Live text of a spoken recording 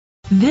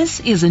This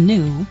is a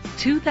new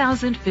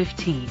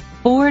 2015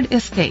 Ford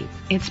Escape.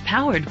 It's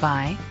powered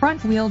by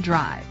front-wheel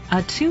drive, a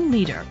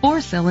 2-liter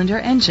 4-cylinder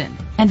engine,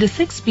 and a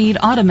 6-speed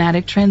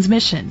automatic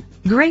transmission.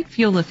 Great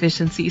fuel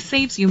efficiency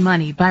saves you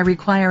money by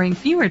requiring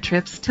fewer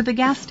trips to the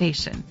gas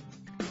station.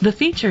 The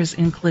features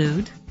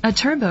include a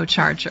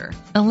turbocharger,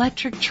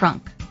 electric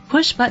trunk,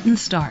 push-button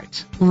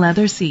start,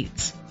 leather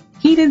seats,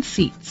 heated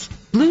seats,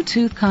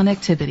 Bluetooth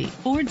connectivity,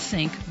 Ford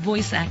Sync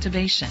voice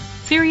activation,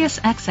 Sirius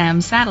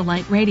XM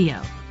satellite radio,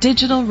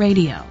 digital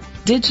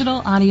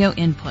audio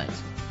input.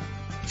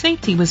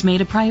 Safety was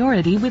made a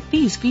priority with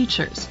these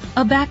features: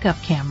 a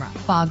backup camera,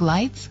 fog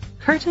lights,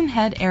 curtain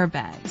head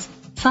airbags,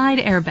 side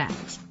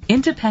airbags,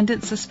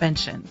 independent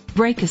suspension,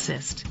 brake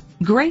assist.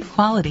 Great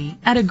quality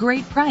at a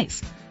great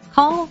price.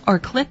 Call or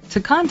click to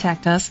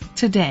contact us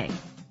today.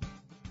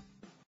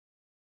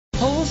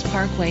 Cowles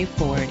Parkway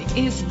Ford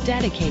is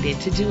dedicated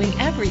to doing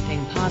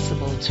everything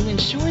possible to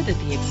ensure that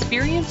the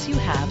experience you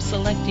have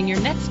selecting your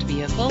next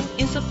vehicle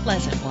is a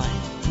pleasant one.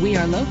 We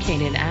are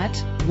located at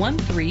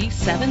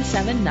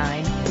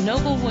 13779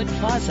 Noblewood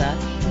Plaza,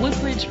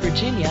 Woodbridge,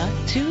 Virginia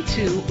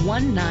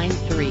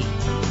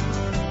 22193.